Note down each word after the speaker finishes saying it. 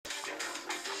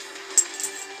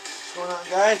What's going on,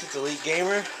 guys? It's Elite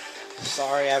Gamer.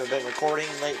 Sorry I haven't been recording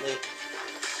lately.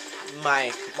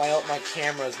 My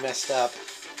camera is messed up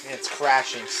and it's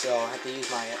crashing, so I have to use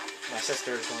my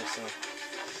sister's one soon.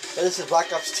 But this is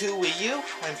Black Ops 2 Wii U.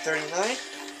 I'm 39.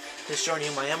 Just showing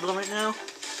you my emblem right now.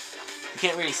 You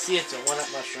can't really see it, it's a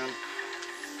 1-up mushroom.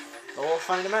 But we'll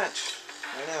find a match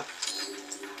right now.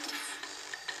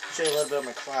 Show you a little bit of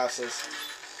my classes.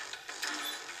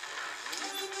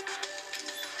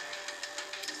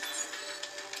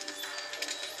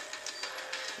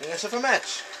 And there's a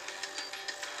match.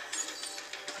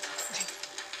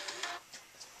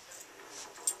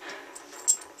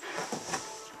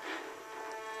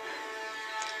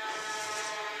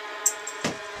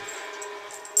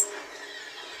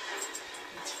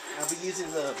 I'll be using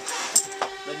the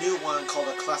new one called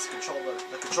the Classic Controller,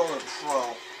 the Controller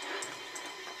Pro.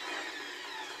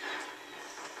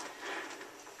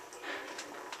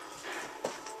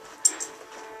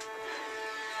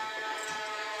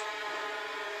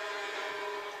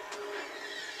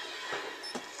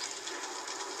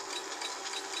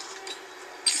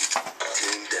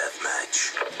 Team deathmatch.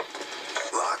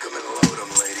 Lock 'em and load 'em,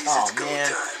 ladies. Oh, it's go man.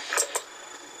 time.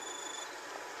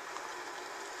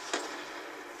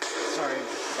 Sorry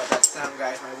about that sound,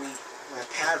 guys. My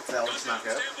pad fell. It's not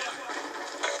good.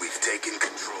 We've taken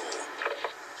control.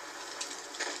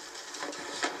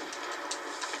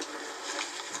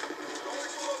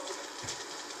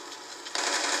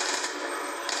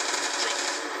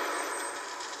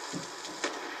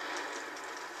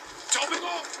 Jumping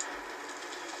off!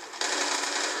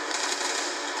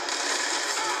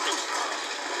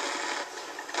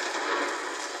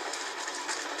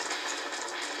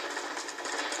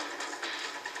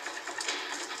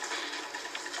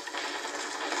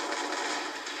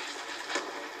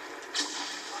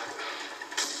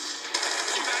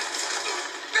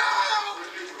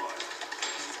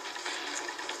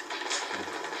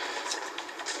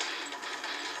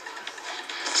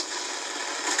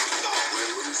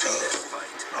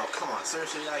 Oh, come on.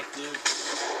 Seriously, like, dude.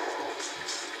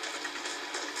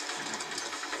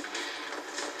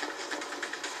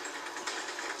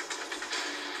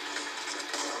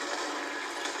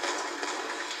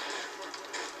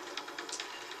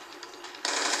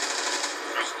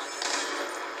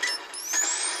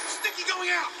 Sticky going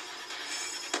out!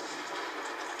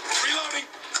 Reloading!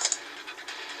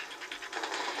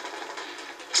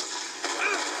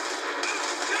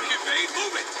 Target made,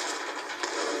 move it!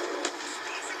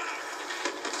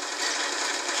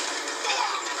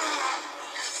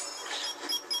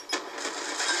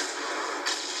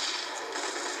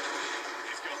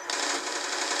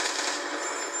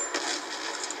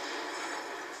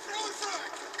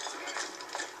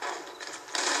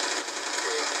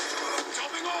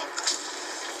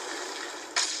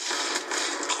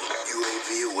 UAV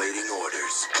awaiting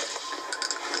orders.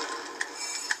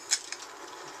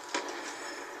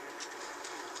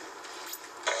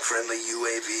 Friendly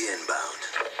UAV inbound.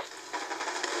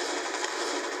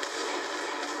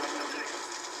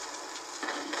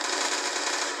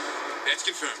 That's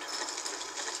confirmed.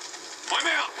 I'm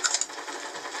out.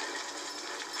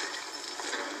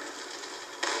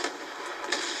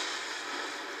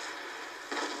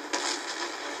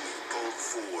 Pulled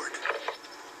forward.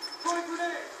 Point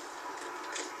grenade.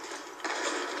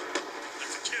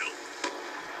 That's a kill.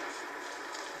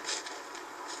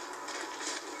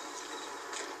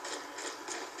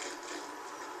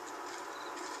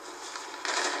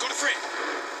 Go to free.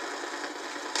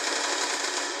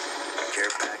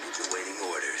 Care package awaiting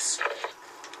orders.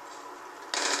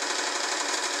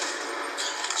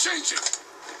 Change it.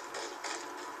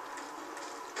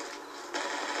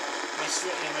 My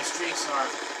streaks are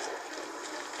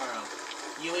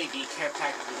UAV care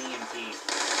package with EMP.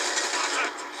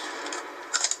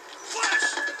 Flash!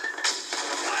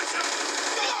 Flash out!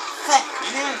 Fuck,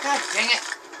 man, god dang it!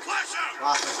 Flash out!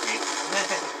 Lost my streak.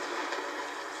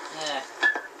 Yeah.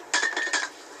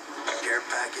 Care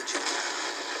package.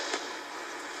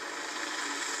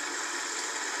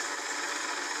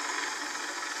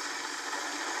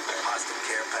 Hostile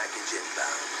care package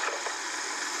inbound.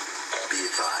 Be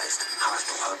advised,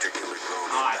 hostile hunter-killer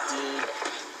drone Aw, inbound. dude.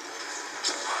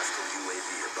 Hostile UAV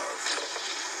above.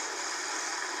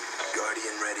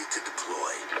 Guardian ready to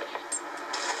deploy.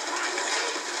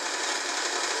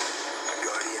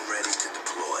 Guardian ready to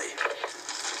deploy.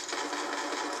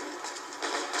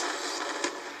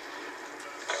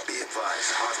 Be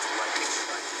advised, hostile lightning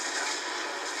strike inbound.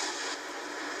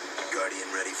 Guardian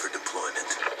ready for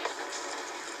deployment.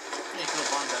 Hey, cool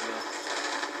bomb that bill.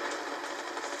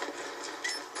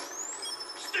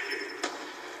 Sticky!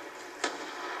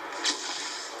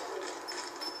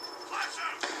 Flash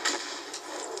out!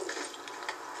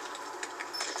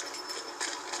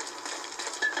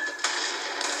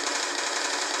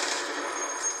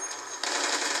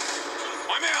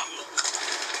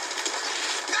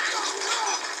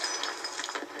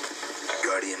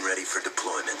 ready for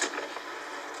deployment.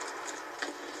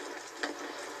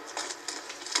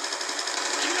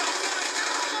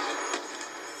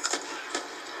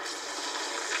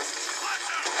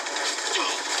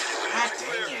 God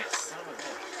dang it, son of a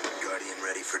bitch. Guardian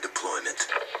ready for deployment.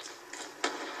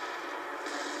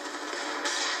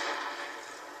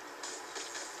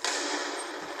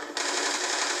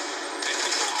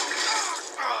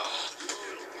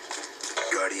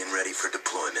 Guardian ready for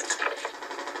deployment.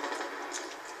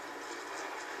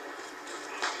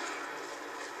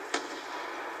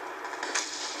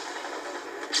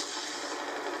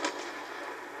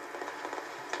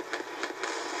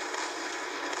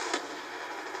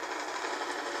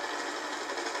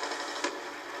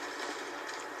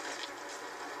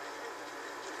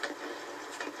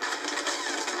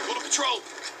 Go to patrol.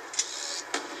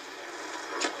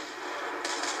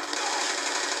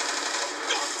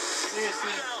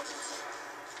 Seriously?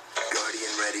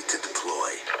 Guardian ready to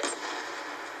deploy.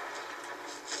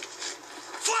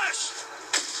 Flash!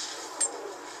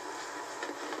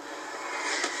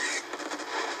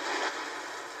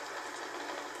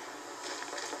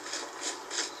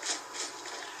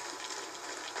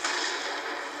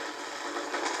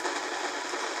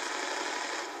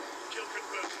 Kill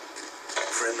confirmed.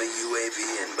 Friendly UAV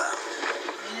inbound.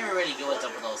 I never really go with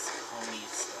up with those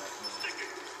homies stuff.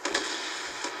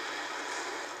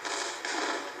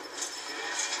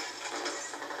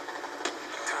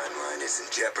 Timeline is in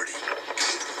jeopardy.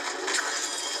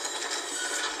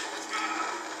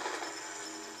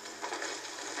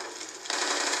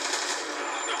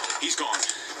 He's gone.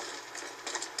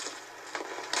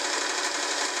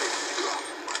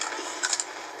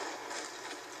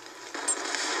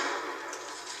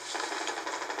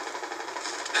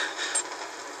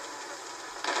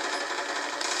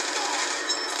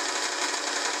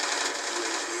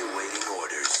 UAV awaiting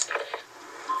orders.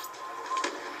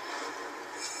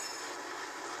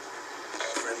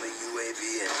 Friendly UAV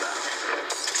inbound.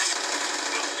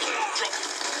 Drop.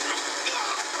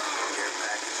 Care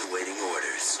package awaiting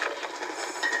orders.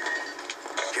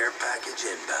 Care package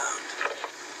inbound.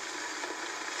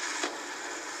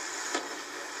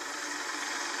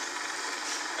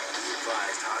 Be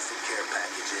advised, hostile care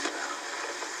package inbound.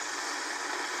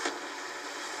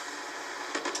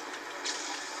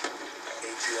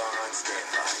 ATR on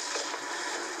standby.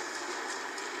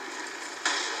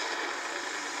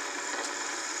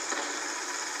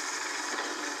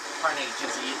 Probably get a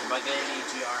chance to use the bug at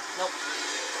ATR. Nope.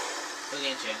 Don't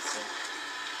get a chance to.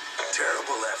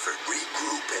 Terrible effort.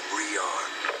 Regroup and rearm.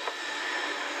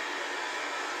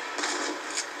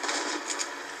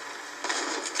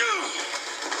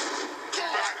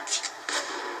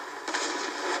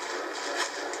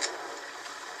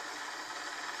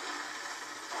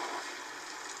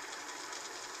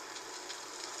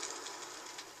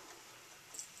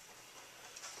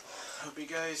 Hope you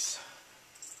guys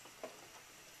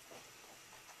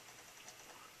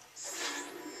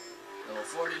level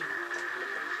 40.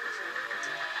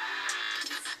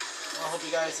 I hope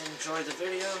you guys enjoyed the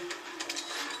video.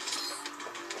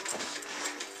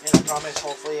 And I promise,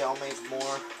 hopefully I'll make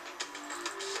more.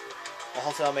 Well,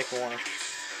 hopefully I'll make more.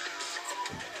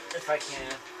 If I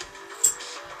can.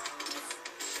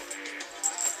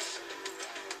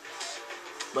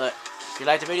 But if you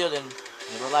liked the video, then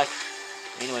leave a like.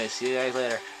 Anyway, see you guys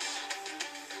later.